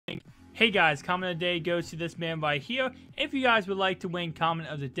Hey guys, comment of the day goes to this man right here. If you guys would like to win comment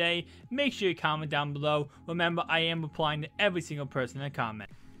of the day, make sure you comment down below. Remember, I am replying to every single person in the comment.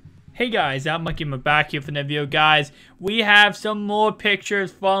 Hey guys, I'm Monkey. I'm back here for the video, guys. We have some more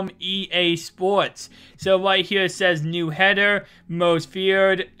pictures from EA Sports. So right here it says new header, most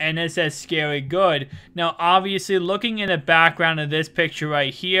feared, and it says scary good. Now obviously looking in the background of this picture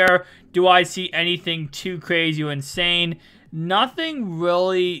right here, do I see anything too crazy or insane? Nothing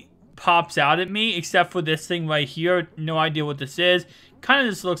really pops out at me except for this thing right here. No idea what this is. Kind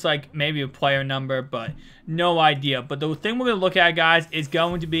of just looks like maybe a player number, but no idea. But the thing we're going to look at, guys, is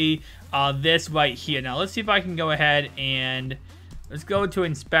going to be this right here. Now, let's see if I can go ahead and let's go to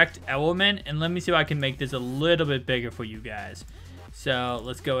inspect element, and let me see if I can make this a little bit bigger for you guys. So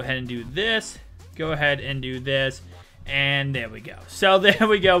let's go ahead and do this. Go ahead and do this, and there we go. So there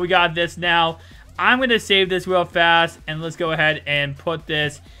we go. We got this now. I'm going to save this real fast, and let's go ahead and put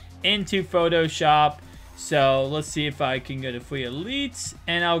this into Photoshop. So let's see if I can go to free elites,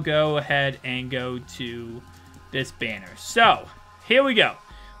 and I'll go ahead and go to this banner. So here we go.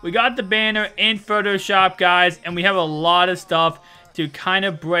 We got the banner in Photoshop, guys, and we have a lot of stuff to kind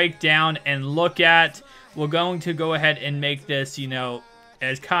of break down and look at. We're going to go ahead and make this, you know,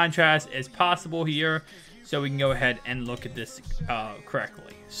 as contrast as possible here, so we can go ahead and look at this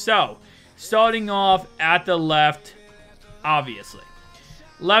correctly. So starting off at the left, obviously.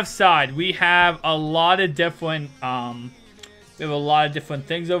 Left side, we have a lot of different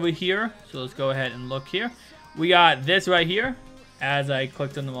things over here. So let's go ahead and look here. We got this right here, as I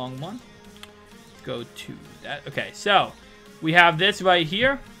clicked on the wrong one. Let's go to that. Okay, so we have this right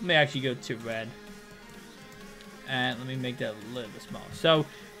here. Let me actually go to red. And let me make that a little bit smaller. So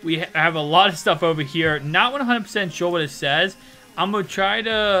we have a lot of stuff over here. Not 100% sure what it says. I'm going to try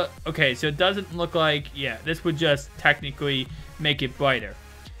to... Okay, so it doesn't look like... Yeah, this would just technically make it brighter.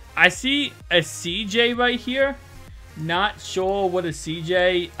 I see a CJ right here. Not sure what a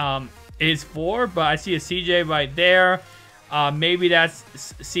CJ is for, but I see a CJ right there. Maybe that's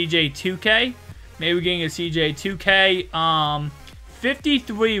CJ 2K. Maybe we're getting a CJ 2K.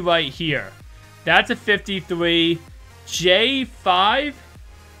 53 right here. That's a 53. J5.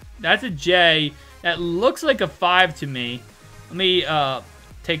 That's a J. That looks like a 5 to me. Let me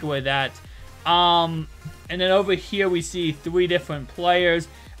take away that. And then over here we see 3 different players.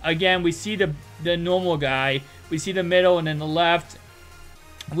 Again, we see the normal guy. We see the middle and then the left.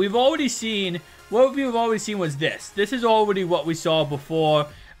 We've already seen... What we've already seen was this. This is already what we saw before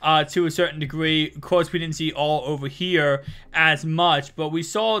to a certain degree. Of course, we didn't see all over here as much. But we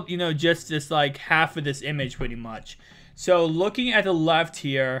saw, you know, just this, like, half of this image pretty much. So, looking at the left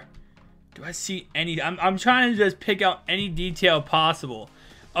here... Do I see any... I'm trying to just pick out any detail possible.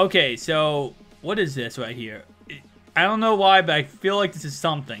 Okay, so... What is this right here? I don't know why, but I feel like this is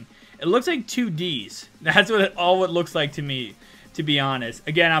something. It looks like 2 Ds. That's what it looks like to me, to be honest.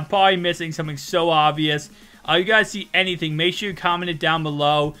 Again, I'm probably missing something so obvious. You guys see anything, make sure you comment it down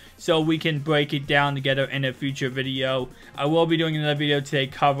below so we can break it down together in a future video. I will be doing another video today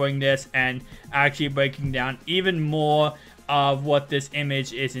covering this and actually breaking down even more of what this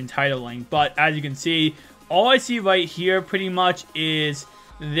image is entitling. But as you can see, all I see right here pretty much is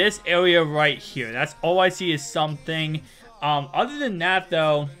this area right here. That's all I see is something. Other than that,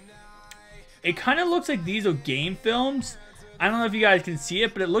 though, it kind of looks like these are game films. I don't know if you guys can see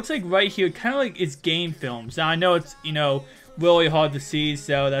it, but it looks like right here, kind of like it's game films. Now, I know it's, you know, really hard to see,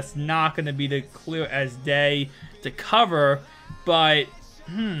 so that's not going to be the clear as day to cover. But,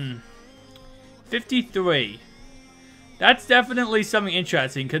 53. That's definitely something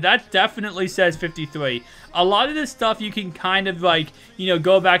interesting, because that definitely says 53. A lot of this stuff you can kind of, like, you know,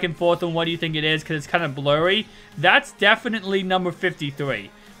 go back and forth on what do you think it is, because it's kind of blurry. That's definitely number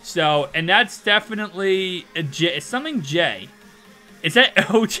 53. So, and that's definitely a J. It's something J. Is that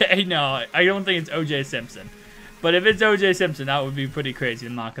OJ? No, I don't think it's OJ Simpson. But if it's OJ Simpson, that would be pretty crazy,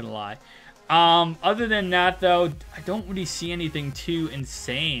 I'm not going to lie. Other than that, though, I don't really see anything too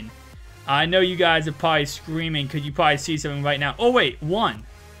insane. I know you guys are probably screaming because you probably see something right now. Oh, wait, 1.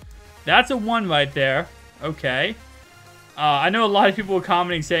 That's a 1 right there. Okay. I know a lot of people are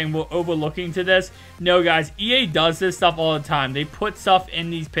commenting saying we're overlooking to this. No, guys, EA does this stuff all the time. They put stuff in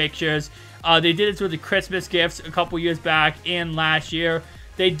these pictures. They did it with the Christmas gifts a couple years back and last year.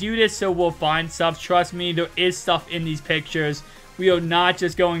 They do this so we'll find stuff. Trust me, there is stuff in these pictures. We are not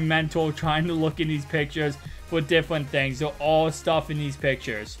just going mental trying to look in these pictures for different things. There's all stuff in these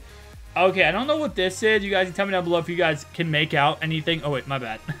pictures. Okay, I don't know what this is. You guys can tell me down below if you guys can make out anything. Oh, wait, my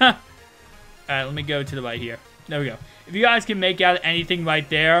bad. Alright, let me go to the right here. There we go. If you guys can make out anything right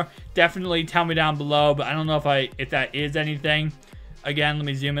there, definitely tell me down below. But I don't know if that is anything. Again, let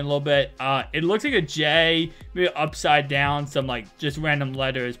me zoom in a little bit. It looks like a J, maybe upside down, some like just random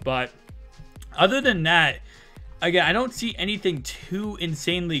letters. But other than that, again, I don't see anything too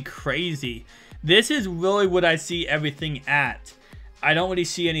insanely crazy. This is really what I see everything at. I don't really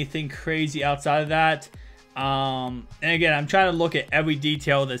see anything crazy outside of that. And again, I'm trying to look at every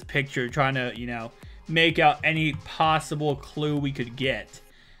detail of this picture, trying to, you know, make out any possible clue we could get.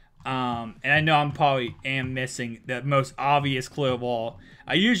 And I know I'm probably missing the most obvious clue of all.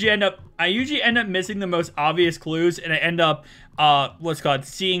 I usually end up missing the most obvious clues, and I end up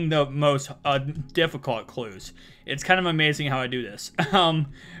seeing the most difficult clues. It's kind of amazing how I do this.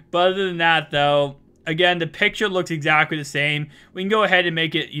 But other than that, though, again, the picture looks exactly the same. We can go ahead and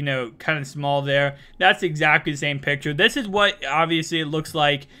make it, you know, kind of small there. That's exactly the same picture. This is what obviously it looks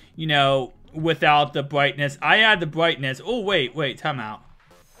like, you know, without the brightness. I add the brightness. Oh, wait, time out.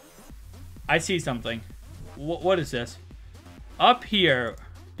 I see something. What is this? Up here,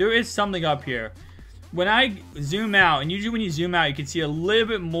 there is something up here. When I zoom out, and usually when you zoom out, you can see a little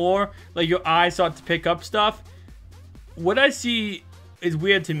bit more, like your eyes start to pick up stuff. What I see is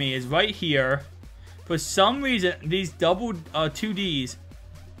weird to me is right here. For some reason, these double 2Ds,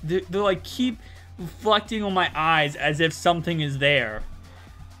 they're like keep reflecting on my eyes as if something is there.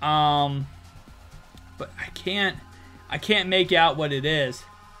 But I can't make out what it is.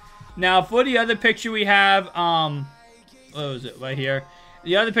 Now, for the other picture we have, what was it right here?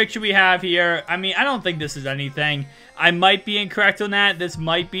 The other picture we have here, I mean, I don't think this is anything. I might be incorrect on that. This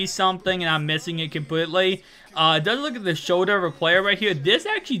might be something, and I'm missing it completely. It does look at the shoulder of a player right here. This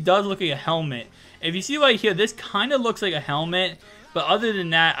actually does look like a helmet. If you see right here, this kind of looks like a helmet. But other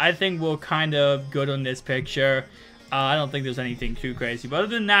than that, I think we're kind of good on this picture. I don't think there's anything too crazy. But other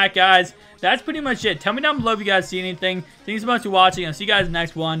than that, guys, that's pretty much it. Tell me down below if you guys see anything. Thanks so much for watching. I'll see you guys in the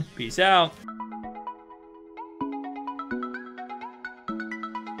next one. Peace out.